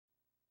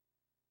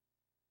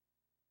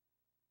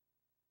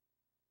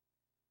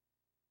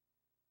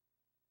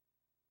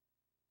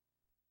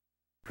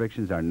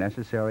restrictions are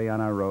necessary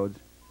on our roads?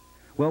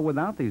 Well,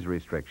 without these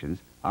restrictions,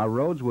 our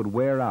roads would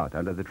wear out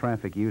under the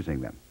traffic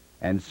using them,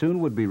 and soon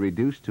would be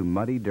reduced to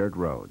muddy dirt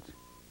roads.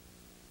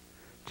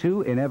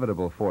 Two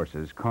inevitable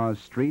forces cause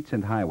streets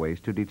and highways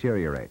to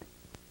deteriorate: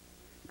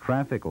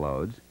 traffic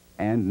loads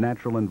and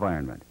natural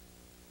environment.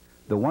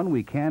 The one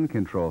we can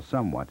control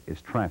somewhat is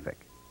traffic.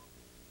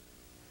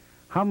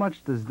 How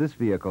much does this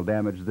vehicle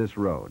damage this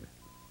road?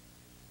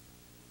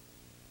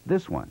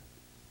 This one.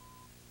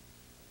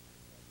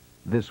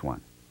 This one.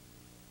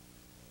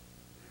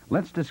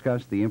 Let's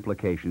discuss the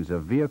implications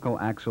of vehicle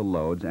axle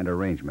loads and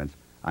arrangements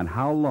on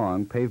how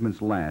long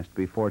pavements last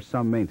before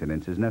some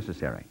maintenance is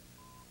necessary.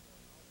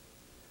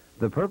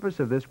 The purpose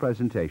of this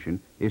presentation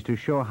is to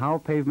show how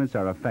pavements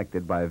are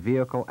affected by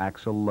vehicle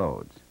axle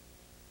loads.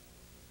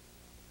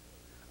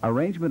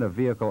 Arrangement of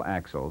vehicle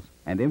axles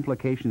and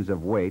implications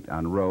of weight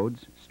on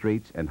roads,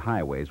 streets, and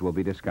highways will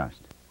be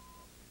discussed.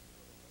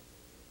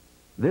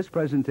 This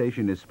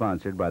presentation is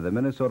sponsored by the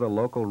Minnesota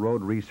Local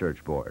Road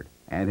Research Board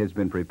and has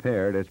been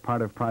prepared as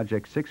part of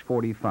Project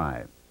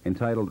 645,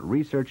 entitled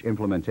Research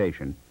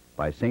Implementation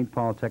by St.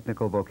 Paul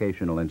Technical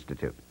Vocational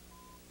Institute.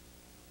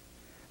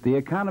 The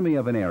economy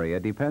of an area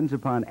depends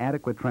upon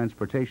adequate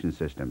transportation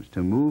systems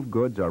to move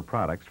goods or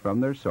products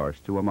from their source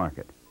to a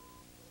market.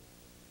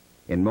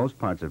 In most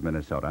parts of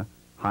Minnesota,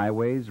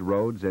 highways,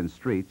 roads, and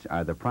streets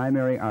are the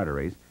primary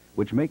arteries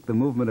which make the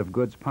movement of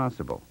goods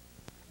possible,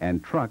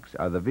 and trucks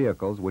are the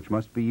vehicles which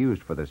must be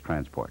used for this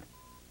transport.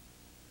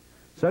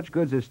 Such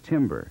goods as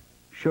timber,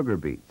 sugar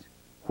beets,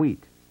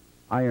 wheat,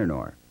 iron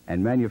ore,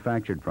 and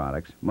manufactured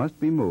products must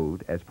be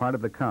moved as part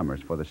of the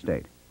commerce for the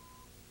state.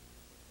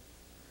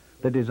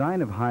 The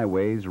design of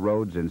highways,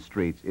 roads, and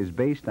streets is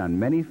based on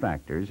many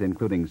factors,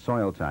 including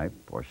soil type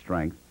or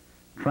strength,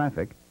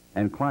 traffic,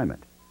 and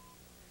climate.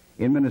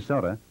 In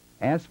Minnesota,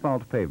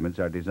 asphalt pavements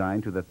are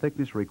designed to the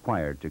thickness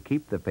required to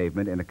keep the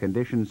pavement in a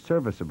condition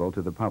serviceable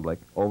to the public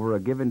over a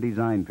given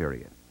design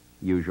period,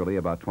 usually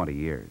about 20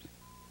 years.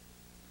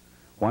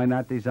 Why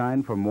not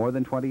design for more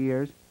than 20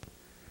 years?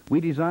 We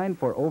design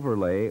for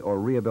overlay or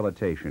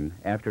rehabilitation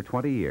after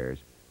 20 years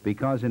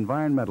because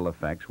environmental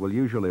effects will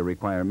usually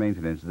require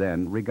maintenance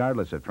then,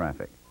 regardless of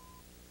traffic.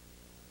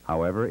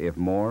 However, if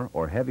more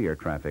or heavier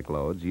traffic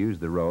loads use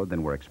the road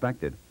than were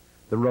expected,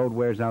 the road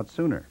wears out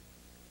sooner.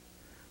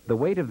 The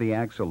weight of the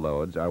axle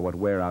loads are what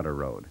wear out a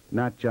road,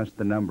 not just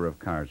the number of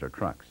cars or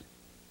trucks.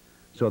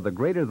 So the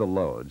greater the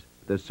loads,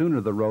 the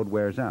sooner the road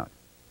wears out.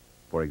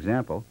 For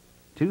example,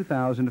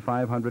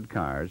 2,500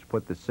 cars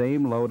put the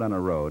same load on a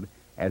road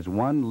as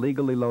one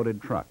legally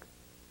loaded truck,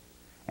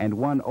 and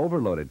one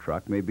overloaded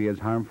truck may be as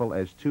harmful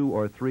as 2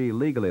 or 3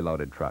 legally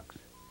loaded trucks.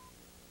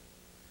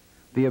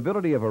 The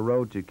ability of a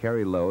road to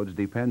carry loads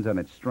depends on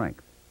its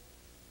strength.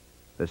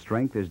 The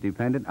strength is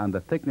dependent on the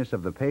thickness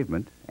of the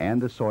pavement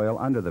and the soil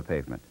under the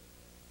pavement.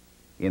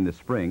 In the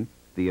spring,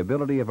 the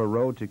ability of a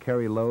road to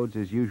carry loads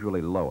is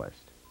usually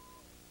lowest.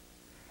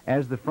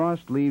 As the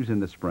frost leaves in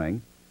the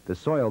spring, the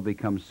soil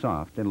becomes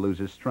soft and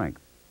loses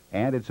strength,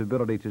 and its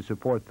ability to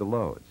support the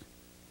loads.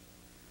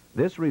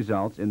 This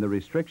results in the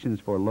restrictions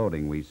for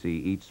loading we see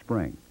each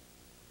spring.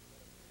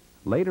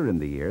 Later in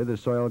the year, the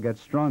soil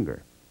gets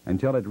stronger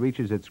until it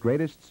reaches its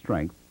greatest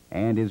strength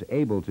and is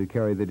able to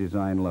carry the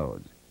design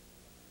loads.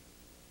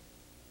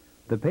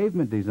 The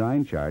pavement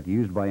design chart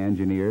used by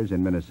engineers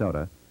in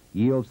Minnesota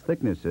yields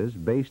thicknesses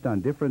based on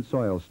different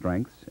soil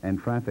strengths and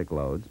traffic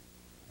loads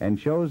and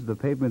shows the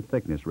pavement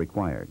thickness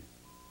required.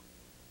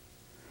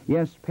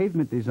 Yes,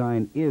 pavement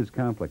design is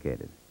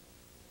complicated.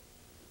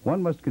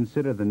 One must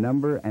consider the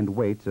number and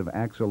weights of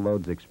axle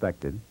loads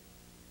expected,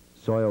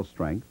 soil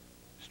strength,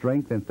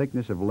 strength and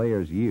thickness of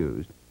layers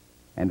used,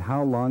 and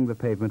how long the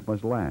pavement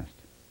must last.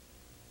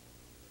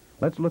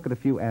 Let's look at a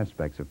few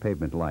aspects of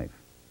pavement life.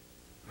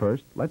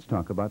 First, let's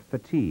talk about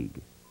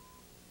fatigue.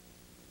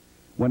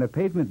 When a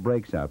pavement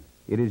breaks up,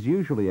 it is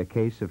usually a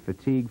case of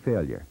fatigue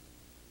failure.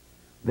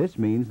 This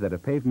means that a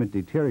pavement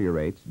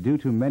deteriorates due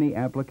to many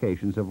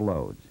applications of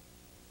loads.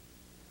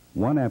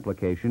 One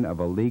application of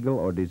a legal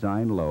or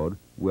design load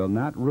will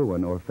not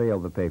ruin or fail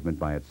the pavement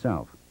by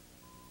itself.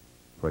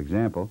 For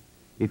example,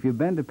 if you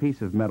bend a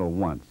piece of metal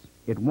once,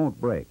 it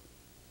won't break.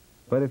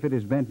 But if it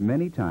is bent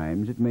many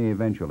times, it may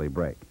eventually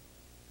break.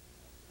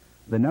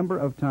 The number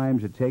of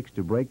times it takes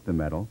to break the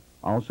metal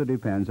also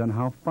depends on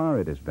how far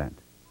it is bent.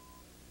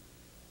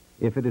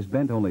 If it is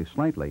bent only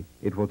slightly,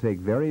 it will take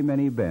very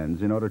many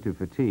bends in order to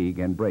fatigue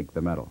and break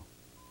the metal.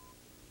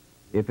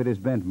 If it is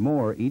bent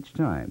more each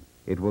time,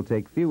 it will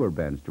take fewer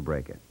bends to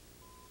break it.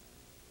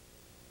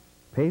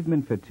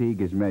 Pavement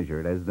fatigue is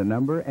measured as the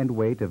number and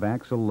weight of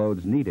axle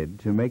loads needed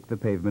to make the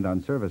pavement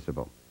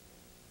unserviceable.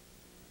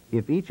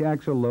 If each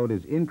axle load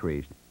is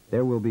increased,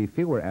 there will be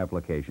fewer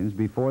applications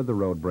before the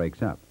road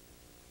breaks up.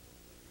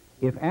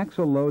 If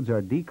axle loads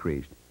are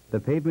decreased, the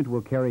pavement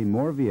will carry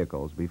more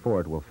vehicles before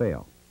it will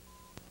fail.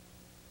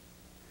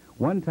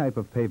 One type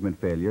of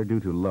pavement failure due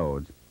to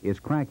loads is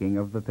cracking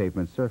of the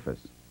pavement surface.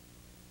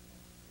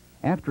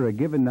 After a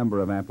given number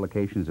of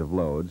applications of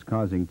loads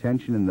causing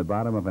tension in the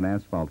bottom of an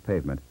asphalt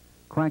pavement,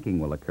 cracking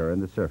will occur in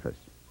the surface.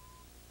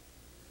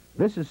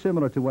 This is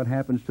similar to what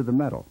happens to the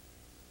metal.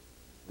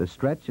 The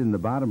stretch in the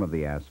bottom of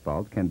the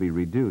asphalt can be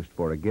reduced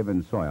for a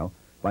given soil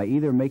by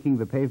either making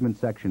the pavement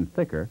section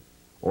thicker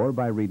or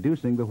by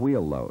reducing the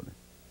wheel load.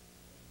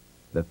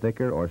 The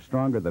thicker or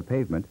stronger the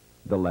pavement,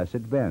 the less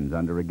it bends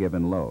under a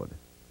given load.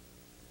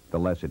 The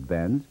less it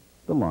bends,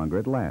 the longer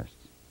it lasts.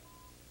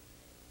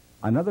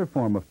 Another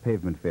form of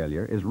pavement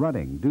failure is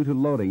rutting due to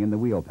loading in the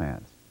wheel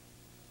paths.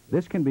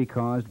 This can be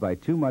caused by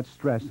too much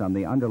stress on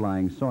the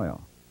underlying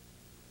soil.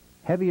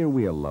 Heavier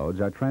wheel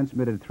loads are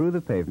transmitted through the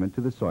pavement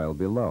to the soil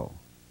below.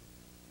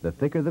 The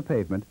thicker the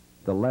pavement,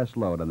 the less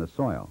load on the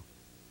soil.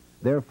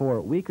 Therefore,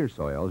 weaker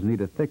soils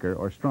need a thicker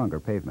or stronger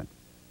pavement.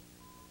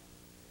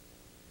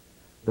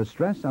 The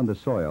stress on the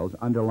soils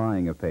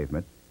underlying a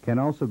pavement can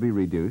also be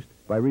reduced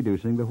by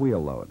reducing the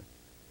wheel load.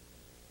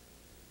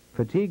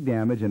 Fatigue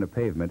damage in a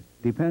pavement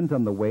depends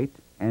on the weight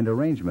and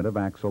arrangement of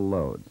axle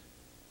loads.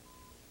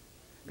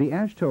 The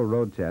AASHTO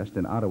road test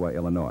in Ottawa,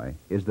 Illinois,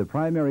 is the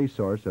primary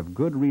source of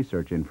good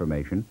research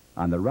information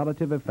on the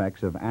relative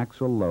effects of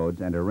axle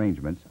loads and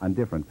arrangements on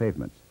different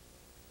pavements.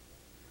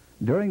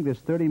 During this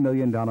 $30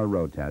 million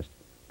road test,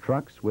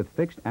 trucks with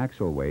fixed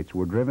axle weights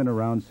were driven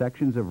around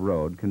sections of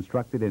road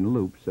constructed in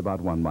loops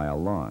about 1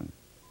 mile long.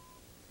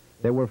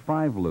 There were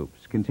 5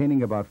 loops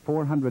containing about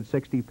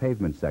 460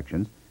 pavement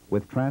sections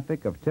with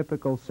traffic of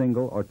typical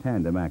single or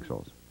tandem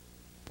axles.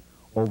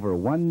 Over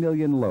 1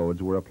 million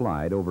loads were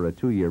applied over a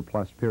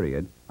 2-year-plus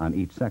period on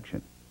each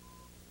section.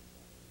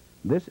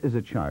 This is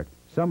a chart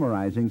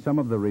summarizing some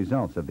of the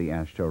results of the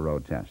AASHTO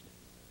road test.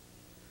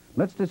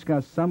 Let's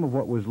discuss some of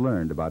what was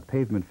learned about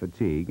pavement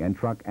fatigue and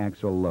truck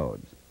axle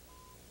loads.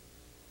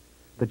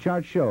 The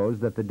chart shows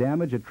that the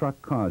damage a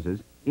truck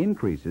causes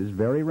increases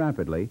very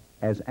rapidly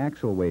as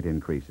axle weight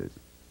increases.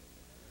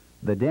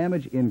 The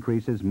damage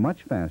increases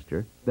much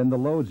faster than the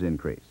loads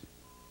increase.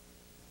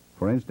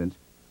 For instance,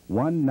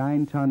 one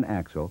 9-ton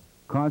axle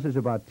causes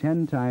about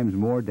 10 times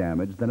more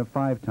damage than a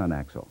 5-ton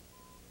axle.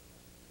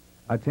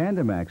 A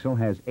tandem axle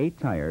has 8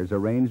 tires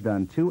arranged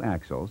on 2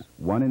 axles,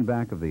 one in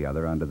back of the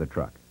other under the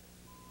truck.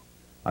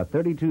 A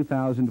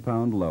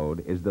 32,000-pound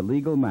load is the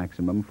legal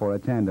maximum for a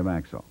tandem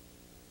axle.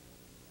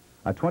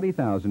 A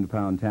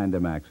 20,000-pound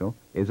tandem axle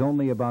is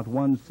only about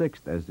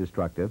 1/6 as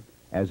destructive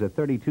as a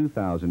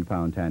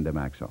 32,000-pound tandem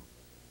axle.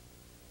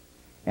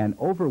 An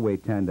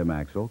overweight tandem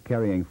axle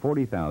carrying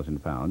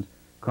 40,000 pounds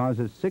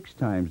causes 6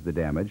 times the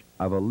damage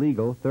of a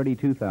legal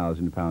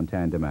 32,000-pound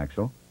tandem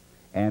axle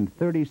and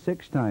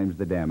 36 times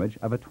the damage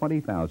of a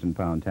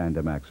 20,000-pound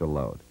tandem axle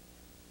load.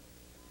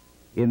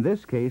 In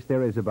this case,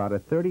 there is about a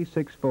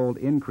 36-fold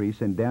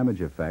increase in damage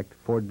effect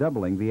for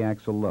doubling the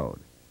axle load.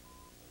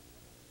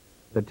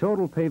 The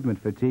total pavement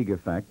fatigue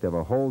effect of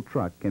a whole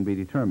truck can be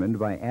determined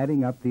by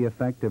adding up the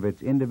effect of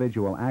its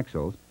individual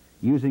axles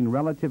using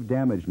relative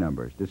damage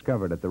numbers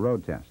discovered at the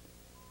road test.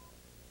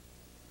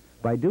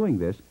 By doing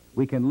this,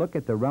 we can look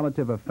at the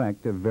relative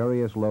effect of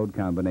various load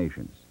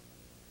combinations.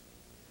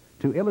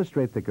 To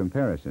illustrate the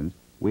comparisons,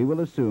 we will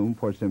assume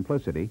for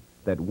simplicity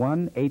that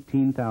one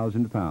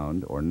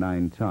 18,000-pound or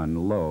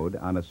 9-ton load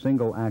on a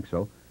single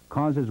axle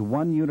causes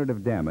 1 unit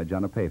of damage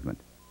on a pavement.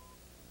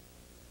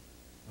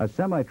 A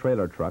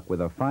semi-trailer truck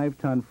with a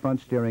 5-ton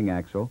front steering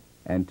axle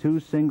and 2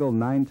 single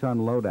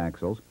 9-ton load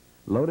axles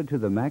loaded to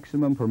the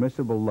maximum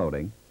permissible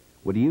loading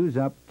would use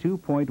up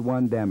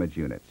 2.1 damage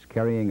units,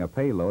 carrying a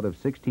payload of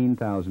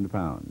 16,000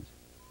 pounds.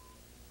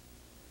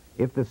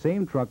 If the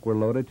same truck were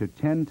loaded to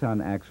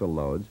 10-ton axle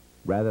loads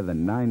rather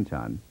than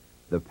 9-ton,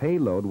 the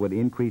payload would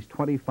increase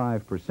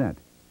 25%,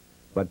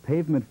 but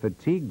pavement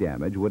fatigue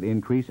damage would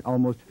increase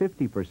almost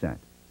 50%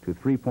 to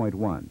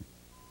 3.1.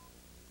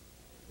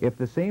 If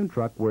the same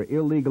truck were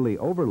illegally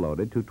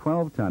overloaded to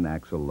 12-ton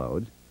axle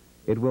loads,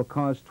 it will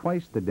cause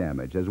twice the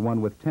damage as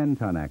one with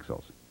 10-ton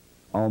axles,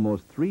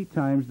 almost 3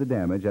 times the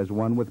damage as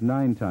one with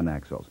 9-ton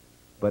axles,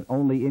 but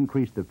only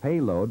increase the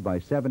payload by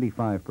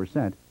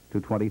 75%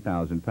 to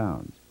 20,000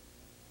 pounds.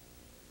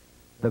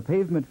 The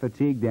pavement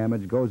fatigue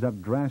damage goes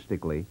up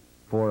drastically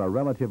for a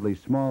relatively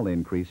small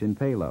increase in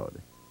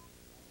payload.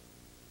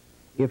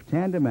 If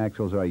tandem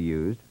axles are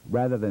used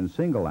rather than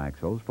single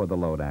axles for the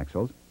load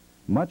axles,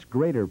 much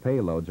greater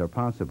payloads are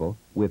possible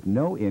with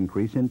no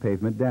increase in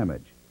pavement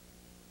damage.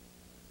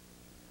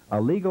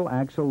 A legal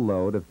axle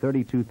load of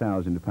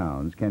 32,000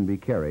 pounds can be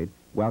carried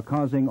while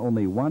causing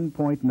only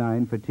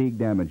 1.9 fatigue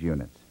damage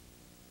units.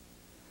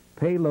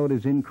 Payload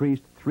is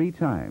increased 3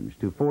 times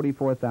to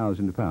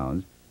 44,000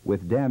 pounds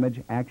with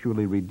damage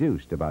actually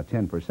reduced about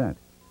 10%.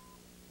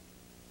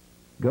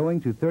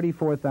 Going to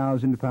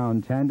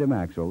 34,000-pound tandem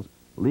axles,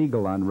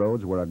 legal on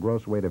roads where a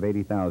gross weight of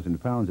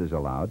 80,000 pounds is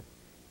allowed,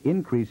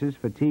 increases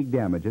fatigue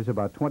damages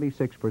about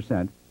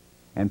 26%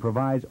 and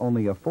provides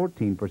only a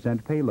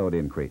 14% payload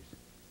increase.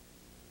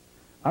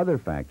 Other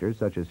factors,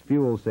 such as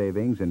fuel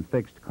savings and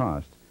fixed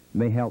costs,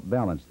 may help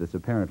balance this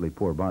apparently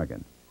poor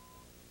bargain.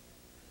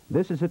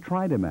 This is a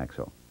tridem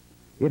axle.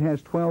 It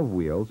has 12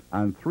 wheels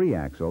on 3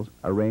 axles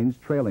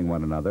arranged trailing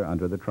one another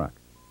under the truck.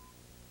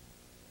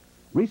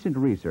 Recent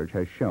research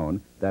has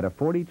shown that a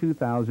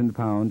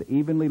 42,000-pound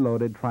evenly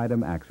loaded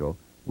tridem axle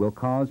will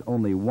cause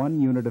only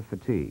 1 unit of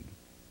fatigue.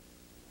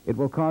 It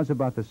will cause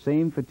about the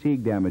same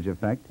fatigue damage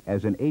effect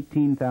as an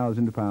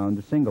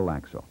 18,000-pound single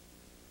axle.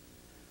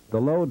 The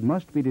load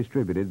must be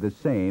distributed the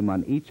same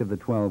on each of the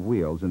 12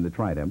 wheels in the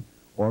tridem,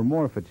 or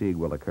more fatigue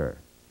will occur.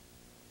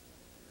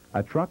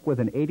 A truck with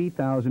an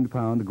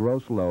 80,000-pound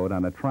gross load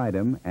on a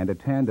tridem and a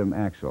tandem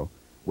axle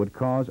would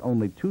cause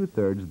only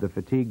 2/3 the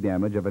fatigue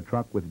damage of a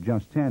truck with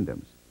just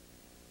tandems.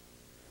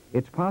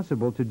 It's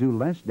possible to do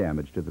less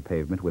damage to the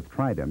pavement with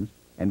tridems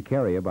and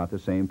carry about the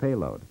same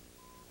payload.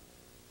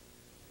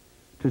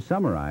 To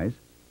summarize,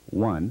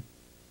 1.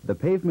 The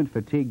pavement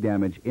fatigue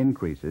damage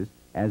increases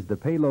as the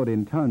payload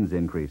in tons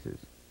increases.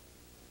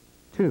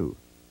 2.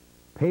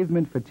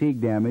 Pavement fatigue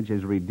damage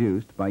is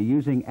reduced by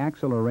using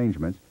axle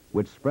arrangements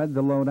which spread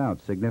the load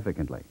out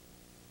significantly.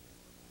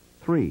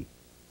 3.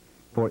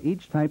 For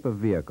each type of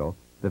vehicle,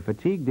 the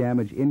fatigue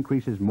damage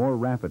increases more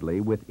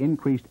rapidly with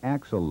increased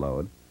axle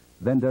load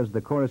than does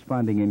the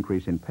corresponding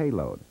increase in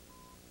payload.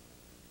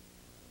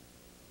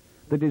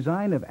 The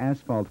design of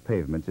asphalt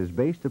pavements is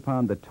based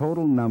upon the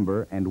total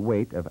number and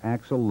weight of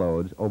axle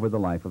loads over the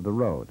life of the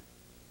road.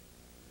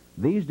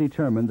 These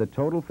determine the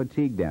total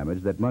fatigue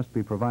damage that must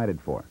be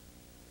provided for.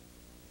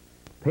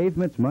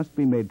 Pavements must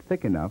be made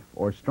thick enough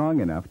or strong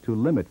enough to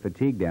limit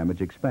fatigue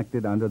damage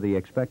expected under the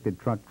expected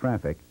truck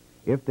traffic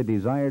if the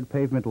desired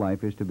pavement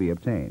life is to be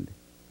obtained.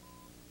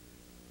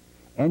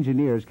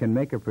 Engineers can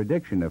make a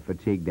prediction of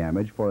fatigue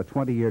damage for a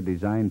 20-year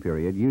design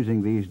period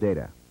using these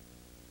data.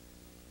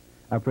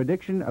 A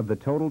prediction of the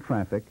total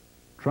traffic,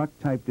 truck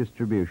type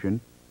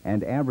distribution,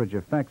 and average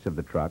effects of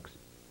the trucks,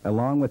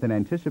 along with an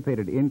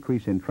anticipated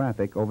increase in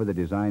traffic over the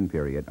design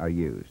period, are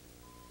used.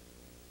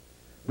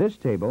 This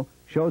table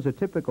shows a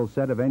typical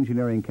set of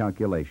engineering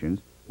calculations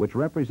which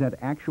represent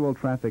actual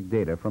traffic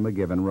data from a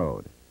given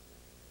road.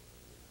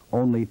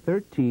 Only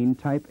 13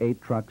 Type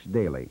 8 trucks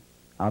daily,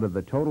 out of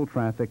the total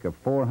traffic of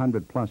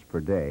 400 plus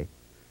per day,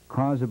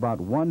 cause about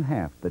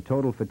 1/2 the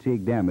total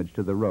fatigue damage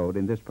to the road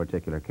in this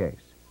particular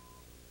case.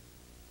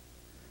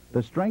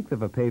 The strength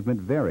of a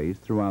pavement varies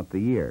throughout the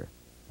year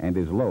and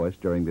is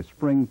lowest during the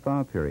spring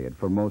thaw period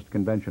for most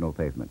conventional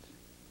pavements.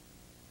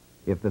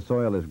 If the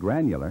soil is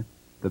granular,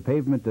 the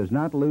pavement does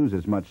not lose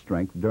as much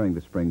strength during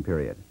the spring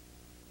period.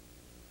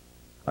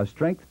 A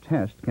strength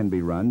test can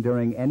be run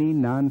during any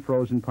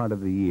non-frozen part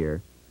of the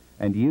year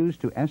and used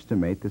to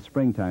estimate the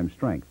springtime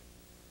strength.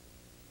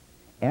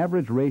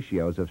 Average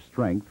ratios of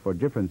strength for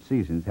different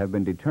seasons have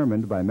been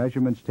determined by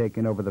measurements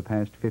taken over the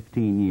past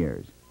 15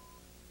 years.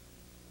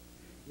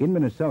 In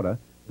Minnesota,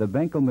 the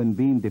Benkelman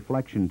beam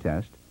deflection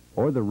test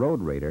or the road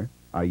rater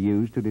are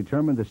used to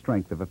determine the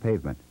strength of a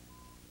pavement.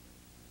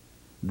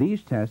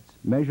 These tests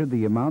measure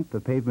the amount the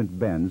pavement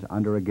bends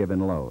under a given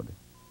load.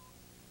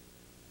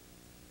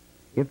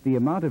 If the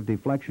amount of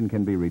deflection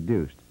can be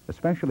reduced,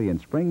 especially in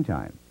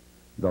springtime,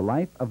 the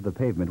life of the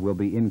pavement will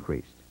be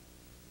increased.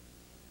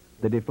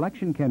 The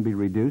deflection can be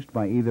reduced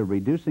by either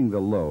reducing the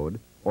load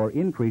or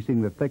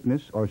increasing the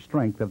thickness or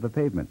strength of the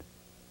pavement.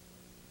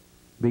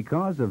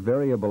 Because of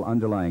variable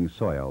underlying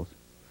soils,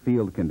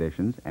 field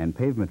conditions, and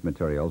pavement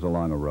materials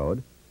along a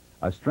road,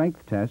 a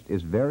strength test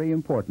is very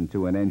important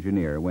to an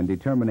engineer when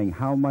determining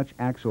how much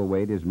axle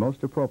weight is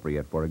most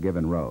appropriate for a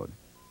given road.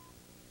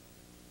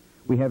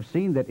 We have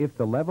seen that if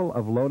the level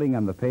of loading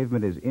on the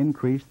pavement is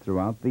increased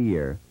throughout the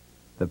year,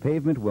 the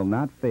pavement will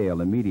not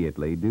fail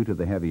immediately due to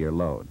the heavier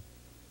load,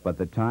 but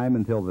the time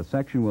until the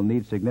section will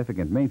need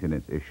significant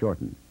maintenance is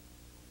shortened.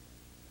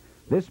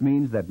 This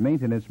means that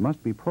maintenance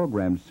must be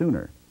programmed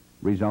sooner,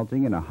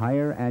 resulting in a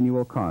higher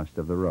annual cost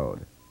of the road.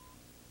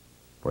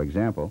 For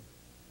example,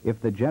 if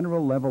the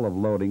general level of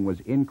loading was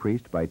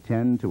increased by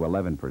 10 to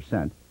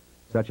 11%,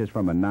 such as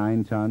from a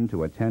 9-ton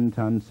to a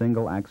 10-ton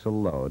single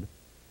axle load,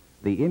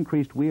 the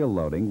increased wheel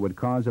loading would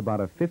cause about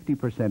a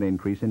 50%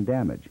 increase in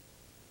damage.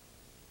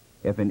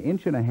 If 1.5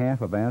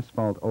 inches of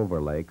asphalt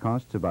overlay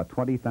costs about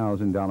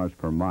 $20,000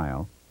 per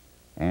mile,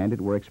 and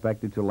it were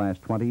expected to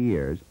last 20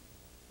 years,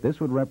 this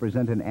would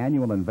represent an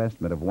annual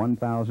investment of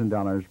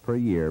 $1,000 per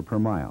year per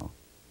mile.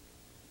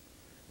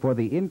 For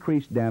the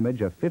increased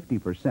damage of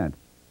 50%,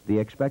 the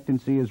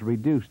expectancy is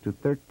reduced to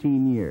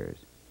 13 years.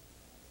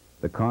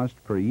 The cost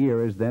per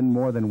year is then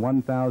more than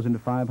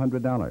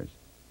 $1,500.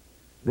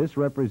 This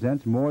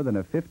represents more than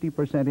a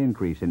 50%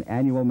 increase in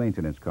annual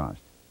maintenance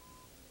cost.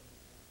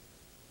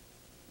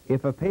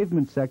 If a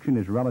pavement section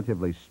is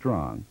relatively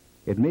strong,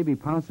 it may be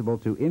possible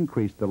to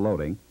increase the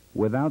loading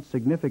without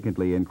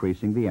significantly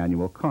increasing the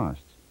annual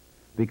costs,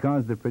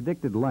 because the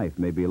predicted life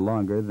may be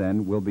longer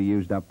than will be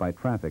used up by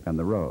traffic on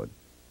the road.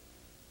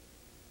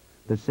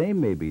 The same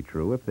may be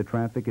true if the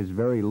traffic is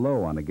very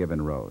low on a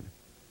given road.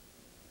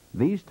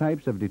 These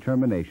types of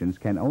determinations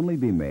can only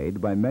be made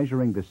by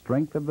measuring the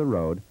strength of the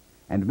road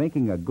and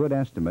making a good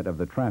estimate of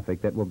the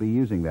traffic that will be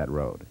using that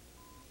road.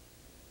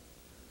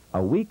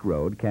 A weak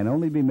road can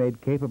only be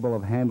made capable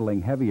of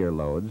handling heavier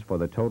loads for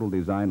the total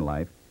design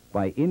life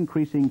by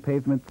increasing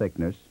pavement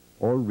thickness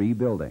or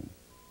rebuilding.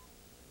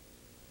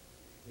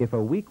 If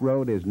a weak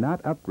road is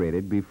not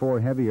upgraded before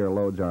heavier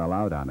loads are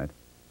allowed on it,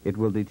 it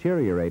will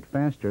deteriorate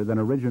faster than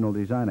original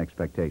design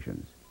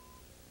expectations.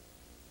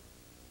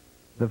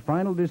 The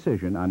final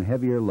decision on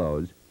heavier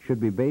loads should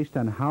be based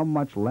on how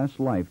much less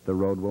life the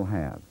road will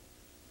have.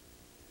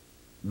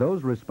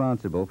 Those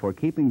responsible for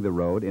keeping the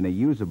road in a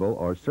usable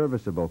or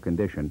serviceable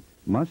condition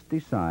must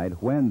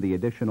decide when the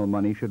additional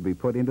money should be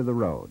put into the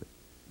road,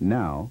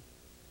 now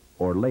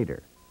or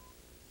later.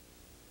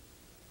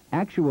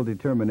 Actual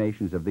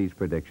determinations of these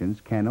predictions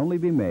can only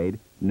be made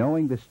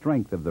knowing the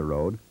strength of the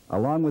road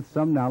along with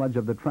some knowledge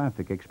of the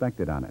traffic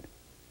expected on it.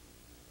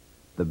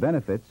 The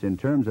benefits in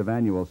terms of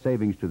annual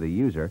savings to the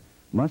user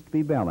must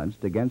be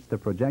balanced against the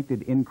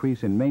projected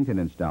increase in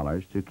maintenance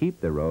dollars to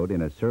keep the road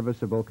in a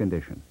serviceable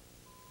condition.